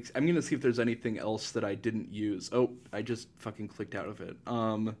like I'm gonna see if there's anything else that I didn't use. Oh, I just fucking clicked out of it.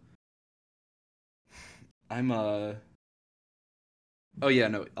 Oh yeah,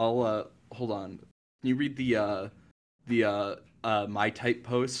 no, I'll hold on. Can you read the my type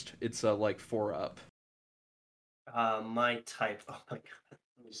post? It's like 4 up. My type. Oh my god.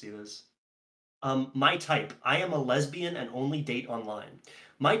 Let me see this. My type. I am a lesbian and only date online.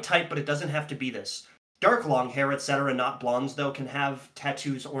 My type, but it doesn't have to be this. Dark long hair, etc. Not blondes though. Can have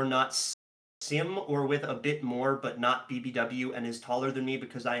tattoos or not. Sim or with a bit more, but not BBW, and is taller than me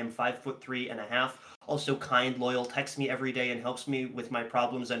because I am 5'3.5". Also kind, loyal, texts me every day and helps me with my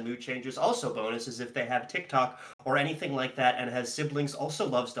problems and mood changes. Also bonus is if they have TikTok or anything like that and has siblings, also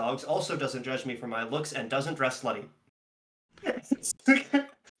loves dogs, also doesn't judge me for my looks and doesn't dress slutty.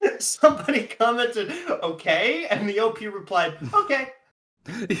 Somebody commented, okay, and the OP replied, okay.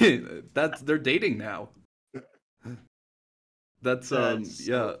 They're dating now. That's so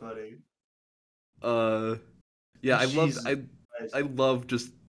yeah. Funny. Yeah, I love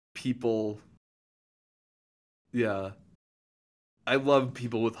just people. Yeah. I love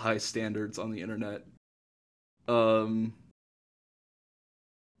people with high standards on the internet. Yeah.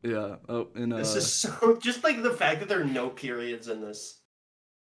 Oh, and this is so, just like the fact that there are no periods in this.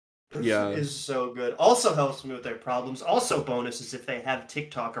 Yeah. Is so good. Also helps me with their problems. Also bonus is if they have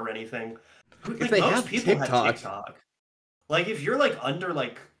TikTok or anything. If they most have people TikTok. have TikTok. Like if you're like under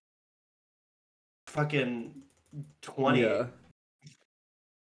like fucking 20. Yeah.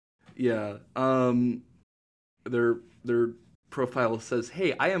 Yeah. Their profile says,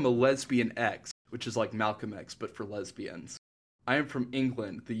 "Hey, I am a lesbian X," which is like Malcolm X but for lesbians. I am from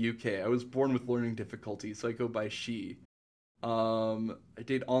England, the UK. I was born with learning difficulties, so I go by she. I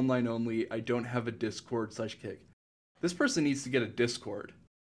date online only. I don't have a Discord/Kick. This person needs to get a Discord.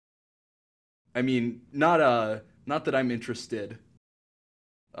 I mean, not that I'm interested.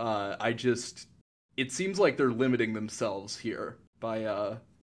 I just it seems like they're limiting themselves here by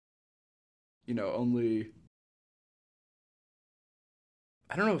only,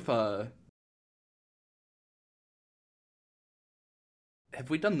 I don't know if have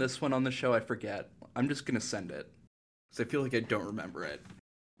we done this one on the show? I forget. I'm just gonna send it because I feel like I don't remember it.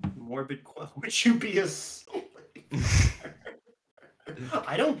 Morbid would you be a slave?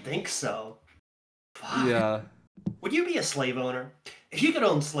 I don't think so. Fuck. Yeah. Would you be a slave owner? If you could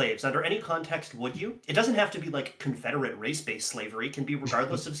own slaves, under any context, would you? It doesn't have to be like Confederate race-based slavery. It can be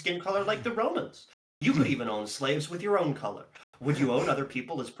regardless of skin color like the Romans. You could even own slaves with your own color. Would you own other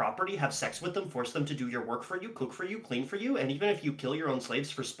people as property, have sex with them, force them to do your work for you, cook for you, clean for you, and even if you kill your own slaves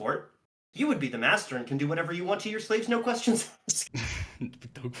for sport? You would be the master and can do whatever you want to your slaves, no questions asked.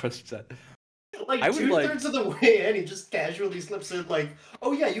 No questions asked. Like, two-thirds of the way in, he just casually slips in like,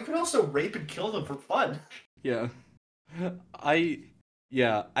 oh yeah, you could also rape and kill them for fun. Yeah. I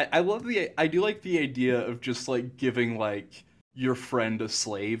love I do like the idea of just like giving like your friend a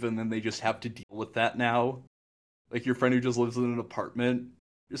slave and then they just have to deal with that now. Like your friend who just lives in an apartment,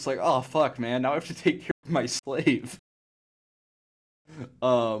 just like, oh fuck man, now I have to take care of my slave.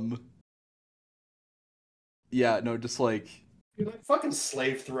 Yeah, no, just like You're like fucking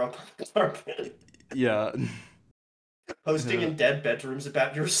slave threw up on the carpet. Yeah. Posting in dead bedrooms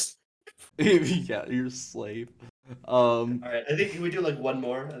about your yeah, your slave. Alright, I think we do like one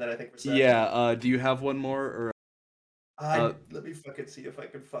more and then I think we're set. Yeah, do you have one more or let me fucking see if I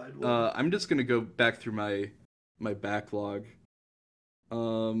can find one. I'm just gonna go back through my backlog.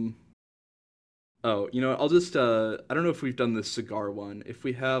 Oh, I'll just I don't know if we've done this cigar one. If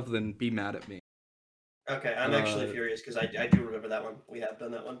we have, then be mad at me. Okay, I'm actually furious because I do remember that one. We have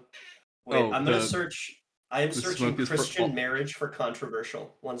done that one. Wait, I'm gonna search. I am searching Christian marriage for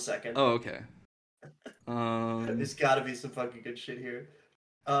controversial. 1 second. Oh, okay. There's gotta be some fucking good shit here.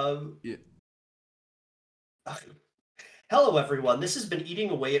 Yeah. Hello everyone, this has been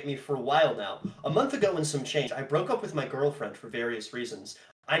eating away at me for a while now. A month ago and some change, I broke up with my girlfriend for various reasons.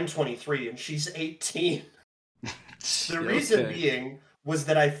 I'm 23 and she's 18. The reason being was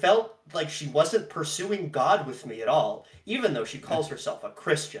that I felt like she wasn't pursuing God with me at all, even though she calls herself a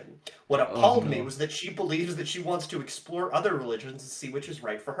Christian. What appalled me was that she believes that she wants to explore other religions and see which is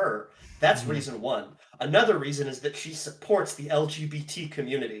right for her. That's reason one. Another reason is that she supports the LGBT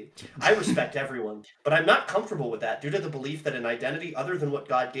community. I respect everyone, but I'm not comfortable with that due to the belief that an identity other than what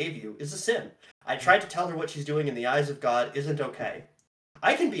God gave you is a sin. I tried to tell her what she's doing in the eyes of God isn't okay.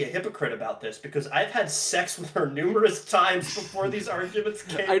 I can be a hypocrite about this because I've had sex with her numerous times before these arguments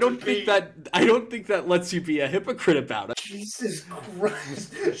came I don't think that lets you be a hypocrite about it. Jesus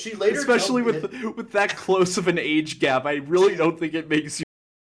Christ. She later especially with that close of an age gap, I really don't think it makes you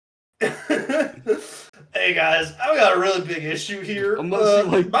Hey guys, I've got a really big issue here.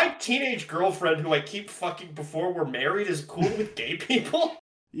 My teenage girlfriend who I keep fucking before we're married is cool with gay people.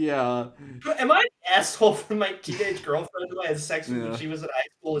 Yeah. Am I an asshole for my teenage girlfriend who I had sex with when she was in high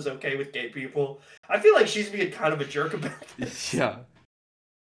school is okay with gay people? I feel like she's being kind of a jerk about this. Yeah.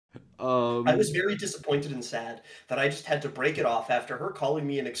 I was very disappointed and sad that I just had to break it off after her calling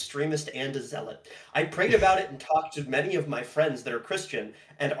me an extremist and a zealot. I prayed about it and talked to many of my friends that are Christian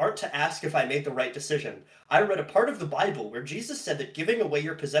and aren't to ask if I made the right decision. I read a part of the Bible where Jesus said that giving away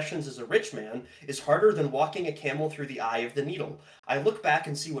your possessions as a rich man is harder than walking a camel through the eye of the needle. I look back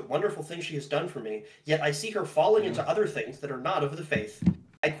and see what wonderful things she has done for me, yet I see her falling into other things that are not of the faith.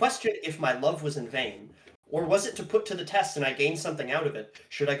 I question if my love was in vain. Or was it to put to the test and I gained something out of it?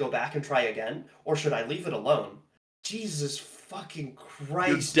 Should I go back and try again? Or should I leave it alone? Jesus fucking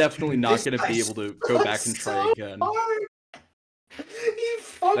Christ. You're definitely not going to be able to go back and try again. Hard. He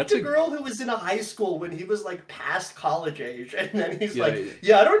fucked a girl who was in a high school when he was like past college age. And then he's like,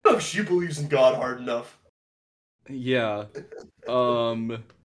 yeah, I don't know if she believes in God hard enough. Yeah.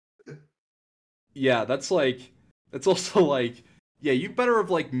 Yeah, that's also like, yeah, you better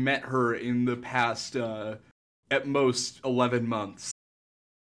have, like, met her in the past, at most, 11 months.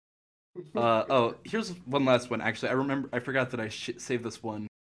 Oh, here's one last one, actually. I forgot that I saved this one.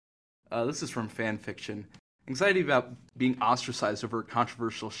 This is from fanfiction. Anxiety about being ostracized over a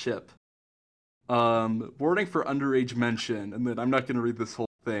controversial ship. Warning for underage mention, and then I'm not gonna read this whole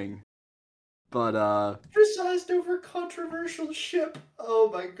thing. But, ostracized over controversial ship. Oh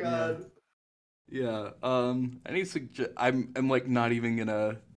my god. Yeah. Yeah, I'm like not even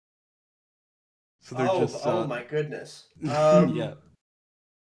gonna. So they're just. Oh my goodness. Yeah.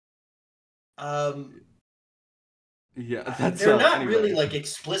 Yeah, that's. They're not anyway. really like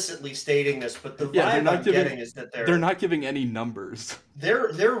explicitly stating this, but the vibe I'm getting is that they're not giving any numbers.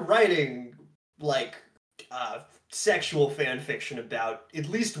 They're writing like sexual fan fiction about at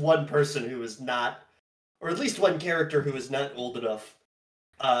least one person who is not or at least one character who is not old enough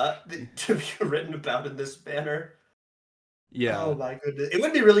to be written about in this banner. Yeah. Oh my goodness. It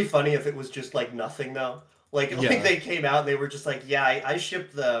would be really funny if it was just like nothing though. Like Yeah. they came out and they were just like, yeah, I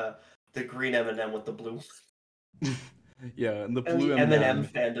shipped the green M&M with the blue. Yeah, and the And blue the M&M, M&M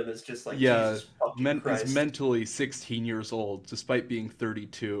fandom is just like, yeah, Jesus fucking Christ. is mentally 16 years old, despite being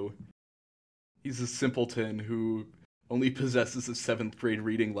 32. He's a simpleton who only possesses a 7th grade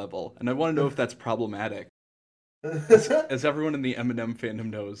reading level, and I want to know if that's problematic. As everyone in the M&M fandom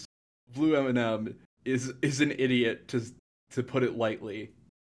knows, Blue M&M is an idiot, to put it lightly.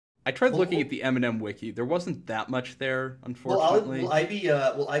 I tried looking at the M&M wiki. There wasn't that much there, unfortunately. Will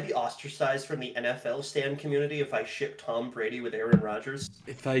I be ostracized from the NFL stan community if I ship Tom Brady with Aaron Rodgers?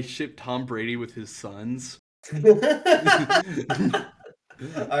 If I ship Tom Brady with his sons. All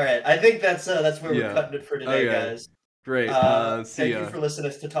right, I think that's where we're cutting it for today, guys. Great. See thank ya. you for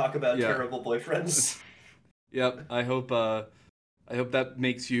listening to us to talk about terrible boyfriends. Yep. I hope that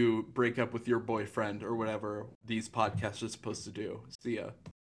makes you break up with your boyfriend or whatever these podcasts are supposed to do. See ya.